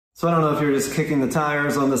So I don't know if you're just kicking the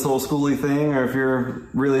tires on this whole Skoolie thing or if you're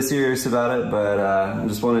really serious about it, but I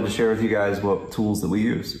just wanted to share with you guys what tools that we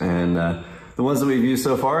use and the ones that we've used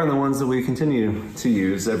so far and the ones that we continue to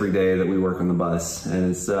use every day that we work on the bus.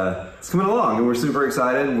 And it's coming along and we're super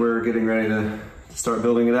excited. We're getting ready to start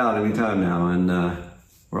building it out anytime now, and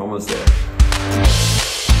we're almost there.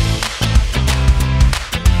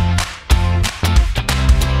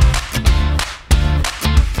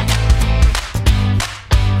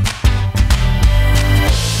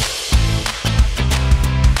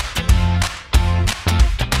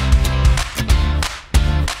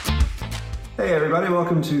 Hey everybody,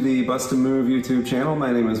 welcome to the Bust-A-Move YouTube channel.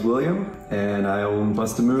 My name is William and I own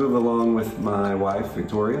Bust-A-Move along with my wife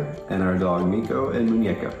Victoria and our dog Miko and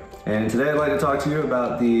Muñeca. And today I'd like to talk to you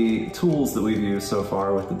about the tools that we've used so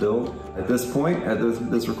far with the build. At this point, at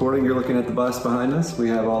this recording, you're looking at the bus behind us. We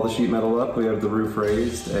have all the sheet metal up, we have the roof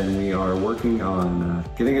raised, and we are working on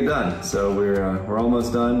getting it done. So we're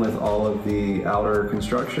almost done with all of the outer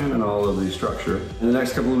construction and all of the structure. In the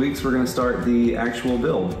next couple of weeks, we're gonna start the actual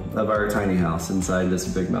build of our tiny house inside this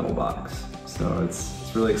big metal box. So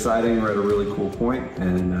it's really exciting. We're at a really cool point,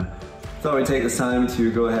 and thought we'd take this time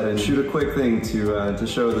to go ahead and shoot a quick thing to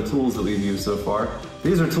show the tools that we've used so far.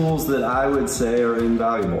 These are tools that I would say are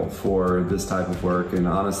invaluable for this type of work, and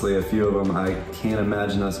honestly a few of them I can't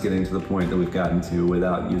imagine us getting to the point that we've gotten to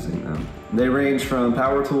without using them. They range from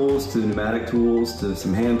power tools to pneumatic tools to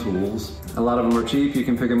some hand tools. A lot of them are cheap. You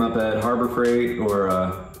can pick them up at Harbor Freight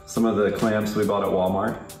or some of the clamps we bought at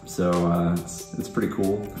Walmart. So it's pretty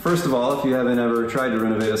cool. First of all, if you haven't ever tried to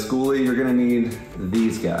renovate a Skoolie, you're gonna need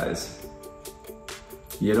these guys.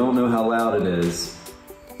 You don't know how loud it is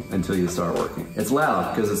until you start working. It's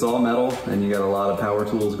loud because it's all metal and you got a lot of power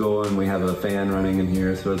tools going. We have a fan running in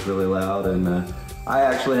here, so it's really loud. And I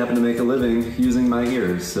actually happen to make a living using my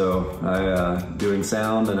ears. So doing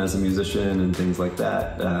sound and as a musician and things like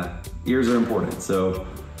that, ears are important. So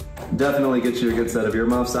definitely get you a good set of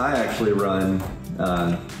earmuffs. I actually run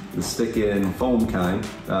the stick-in foam kind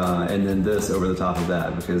and then this over the top of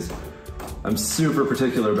that because I'm super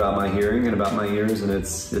particular about my hearing and about my ears, and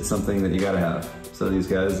it's something that you gotta have. So these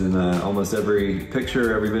guys, in almost every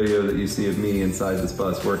picture, every video that you see of me inside this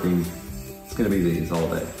bus working, it's gonna be these all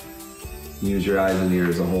day. Use your eyes and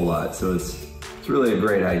ears a whole lot, so it's really a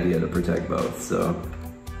great idea to protect both. So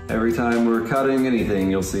every time we're cutting anything,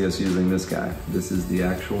 you'll see us using this guy. This is the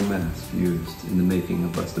actual mask used in the making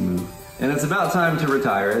of Bust-A-Move. And it's about time to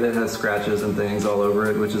retire it. It has scratches and things all over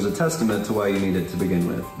it, which is a testament to why you need it to begin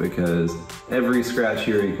with, because every scratch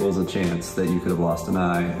here equals a chance that you could have lost an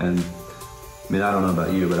eye. And I mean, I don't know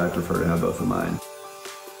about you, but I prefer to have both of mine.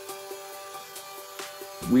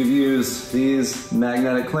 We've used these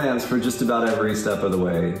magnetic clamps for just about every step of the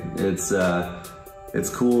way. It's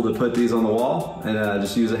cool to put these on the wall and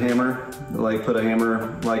just use a hammer, like put a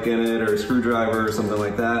hammer like in it or a screwdriver or something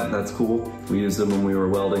like that. That's cool. We used them when we were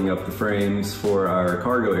welding up the frames for our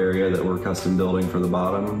cargo area that we're custom building for the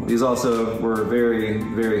bottom. These also were very,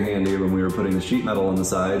 very handy when we were putting the sheet metal on the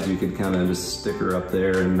sides. You could kind of just stick her up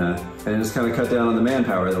there and just kind of cut down on the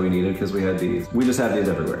manpower that we needed because we had these. We just have these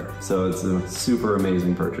everywhere. So it's a super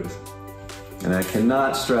amazing purchase. And I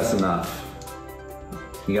cannot stress enough,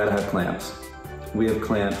 you gotta have clamps. We have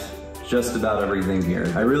clamped just about everything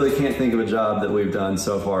here. I really can't think of a job that we've done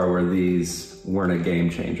so far where these weren't a game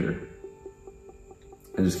changer.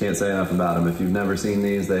 I just can't say enough about them. If you've never seen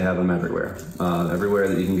these, they have them everywhere. Everywhere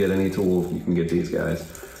that you can get any tool, you can get these guys.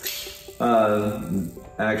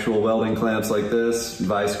 Actual welding clamps like this,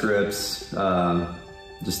 vice grips,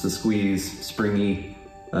 just the squeeze, springy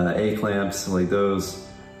A-clamps like those.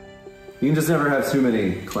 You can just never have too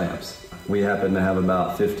many clamps. We happen to have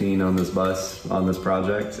about 15 on this bus, on this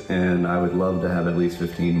project, and I would love to have at least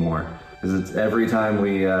 15 more. Because it's every time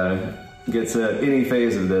we get to any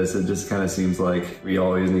phase of this, it just kind of seems like we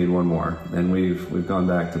always need one more. And we've gone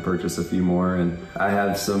back to purchase a few more, and I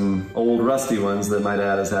have some old rusty ones that my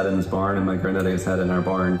dad has had in his barn and my granddaddy has had in our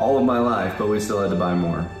barn all of my life, but we still had to buy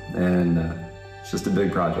more. And it's just a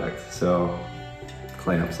big project, so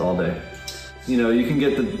clamps all day. You know, you can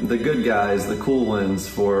get the good guys, the cool ones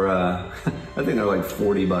for, I think they're like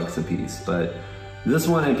 40 bucks a piece, but this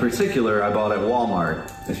one in particular I bought at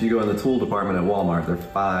Walmart. If you go in the tool department at Walmart, they're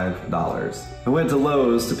 $5. I went to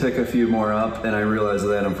Lowe's to pick a few more up and I realized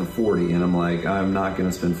they had them for 40, and I'm like, I'm not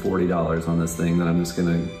gonna spend $40 on this thing that I'm just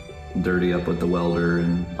gonna dirty up with the welder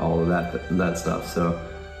and all of that stuff. So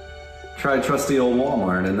tried trusty old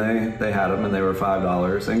Walmart, and they had them and they were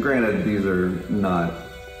 $5. And granted, these are not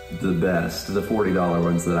the best. The $40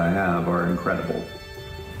 ones that I have are incredible.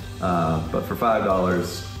 But for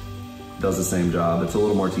 $5, does the same job. It's a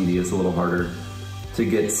little more tedious, a little harder to to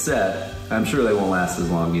get set. I'm sure they won't last as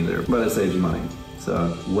long either, but it saves you money.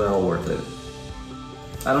 So well worth it.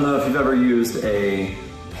 I don't know if you've ever used a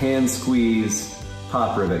hand squeeze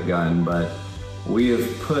pop rivet gun, but we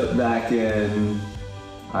have put back in,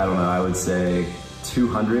 I don't know, I would say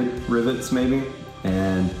 200 rivets maybe.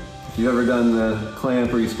 And if you've ever done the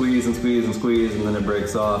clamp where you squeeze and squeeze and squeeze and then it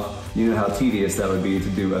breaks off, you know how tedious that would be to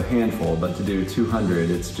do a handful, but to do 200,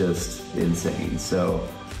 it's just insane. So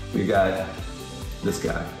we got this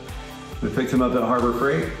guy. We picked him up at Harbor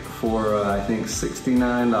Freight for I think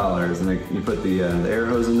 $69, and you put the air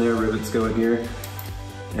hose in there, rivets go in here,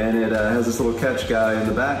 and it has this little catch guy in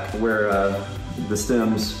the back where the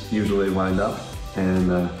stems usually wind up,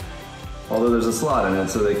 and although there's a slot in it,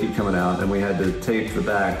 so they keep coming out, and we had to tape the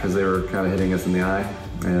back because they were kind of hitting us in the eye,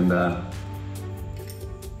 and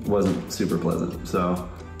wasn't super pleasant. So,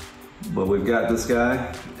 but we've got this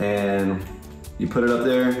guy, and you put it up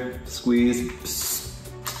there, squeeze,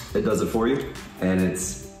 it does it for you, and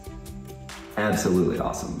it's absolutely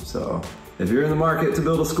awesome. So if you're in the market to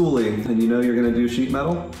build a Skoolie and you know you're gonna do sheet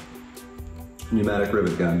metal, pneumatic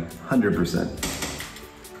rivet gun, 100%.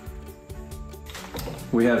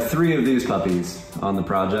 We have 3 of these puppies on the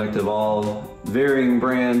project of all varying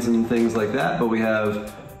brands and things like that, but we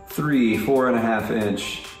have 3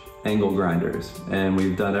 4.5-inch angle grinders, and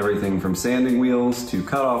we've done everything from sanding wheels to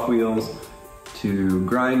cutoff wheels to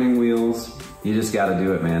grinding wheels. You just gotta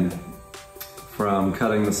do it, man. From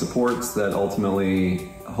cutting the supports that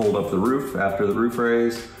ultimately hold up the roof after the roof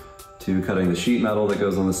raise, to cutting the sheet metal that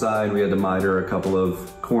goes on the side. We had to miter a couple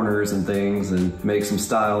of corners and things and make some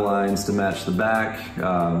style lines to match the back.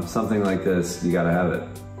 Something like this, you gotta have it.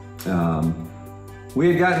 We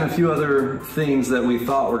had gotten a few other things that we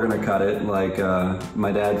thought were gonna cut it, like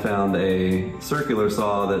my dad found a circular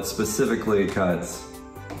saw that specifically cuts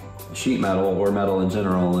sheet metal or metal in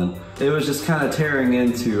general, and it was just kind of tearing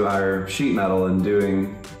into our sheet metal and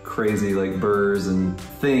doing crazy like burrs and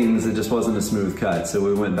things. It just wasn't a smooth cut, so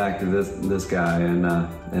we went back to this guy,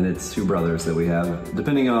 and it's 2 brothers that we have.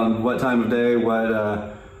 Depending on what time of day,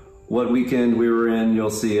 what weekend we were in, you'll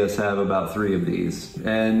see us have about 3 of these.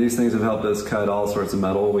 And these things have helped us cut all sorts of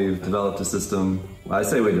metal. We've developed a system. Well, I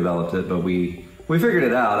say we developed it, but we figured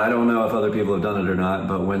it out. I don't know if other people have done it or not,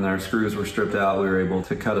 but when our screws were stripped out, we were able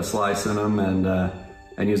to cut a slice in them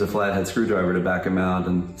and use a flathead screwdriver to back them out,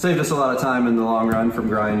 and saved us a lot of time in the long run from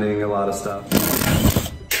grinding a lot of stuff.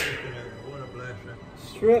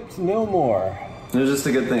 Stripped no more. It was just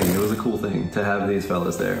a good thing. It was a cool thing to have these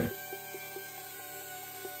fellas there.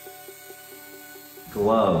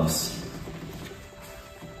 Gloves.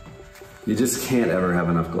 You just can't ever have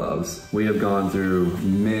enough gloves. We have gone through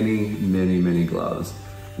many, many, many gloves.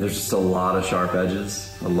 There's just a lot of sharp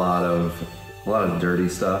edges, a lot of dirty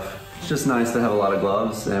stuff. It's just nice to have a lot of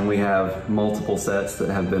gloves, and we have multiple sets that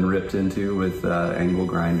have been ripped into with angle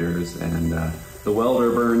grinders, and the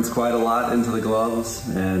welder burns quite a lot into the gloves,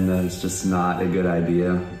 and it's just not a good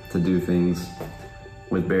idea to do things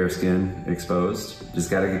with bare skin exposed. Just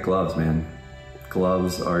gotta get gloves, man.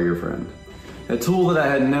 Gloves are your friend. A tool that I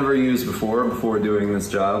had never used before doing this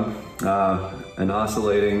job, an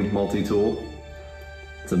oscillating multi-tool.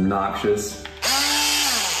 It's obnoxious.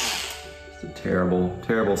 It's a terrible,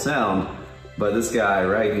 terrible sound, but this guy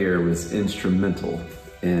right here was instrumental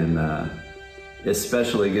in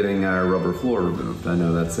especially getting our rubber floor removed. I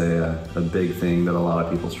know that's a big thing that a lot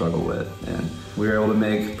of people struggle with, and we were able to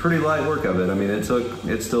make pretty light work of it. I mean, it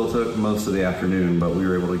still took most of the afternoon, but we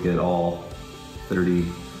were able to get all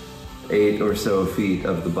 38 or so feet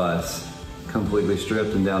of the bus completely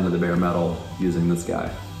stripped and down to the bare metal using this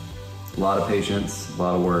guy. A lot of patience, a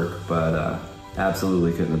lot of work, but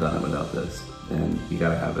absolutely couldn't have done it without this, and you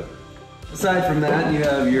gotta have it. Aside from that, you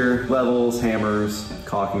have your levels, hammers,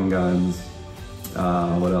 caulking guns.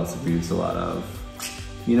 What else have we used a lot of?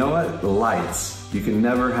 You know what? Lights. You can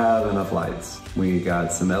never have enough lights. We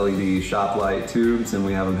got some LED shop light tubes, and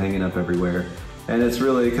we have them hanging up everywhere. And it's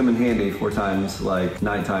really come in handy for times like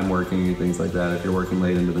nighttime working and things like that. If you're working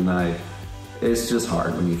late into the night, it's just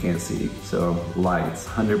hard when you can't see. So lights,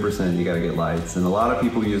 100% you gotta get lights. And a lot of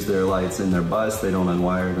people use their lights in their bus, they don't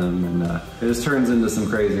unwire them, and it just turns into some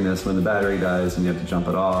craziness when the battery dies and you have to jump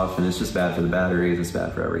it off, and it's just bad for the batteries, it's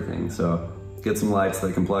bad for everything. So get some lights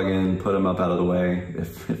that can plug in, put them up out of the way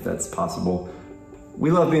if that's possible. We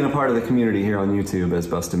love being a part of the community here on YouTube as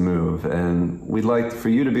Bust a Move, and we'd like for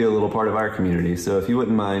you to be a little part of our community. So if you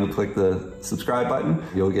wouldn't mind, click the subscribe button.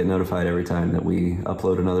 You'll get notified every time that we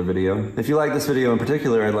upload another video. If you like this video in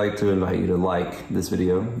particular, I'd like to invite you to like this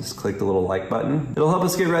video. Just click the little like button. It'll help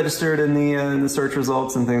us get registered in the search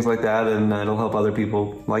results and things like that, and it'll help other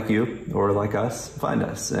people like you or like us find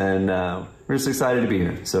us. And we're just excited to be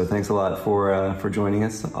here. So thanks a lot for joining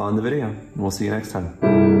us on the video. We'll see you next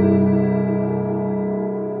time.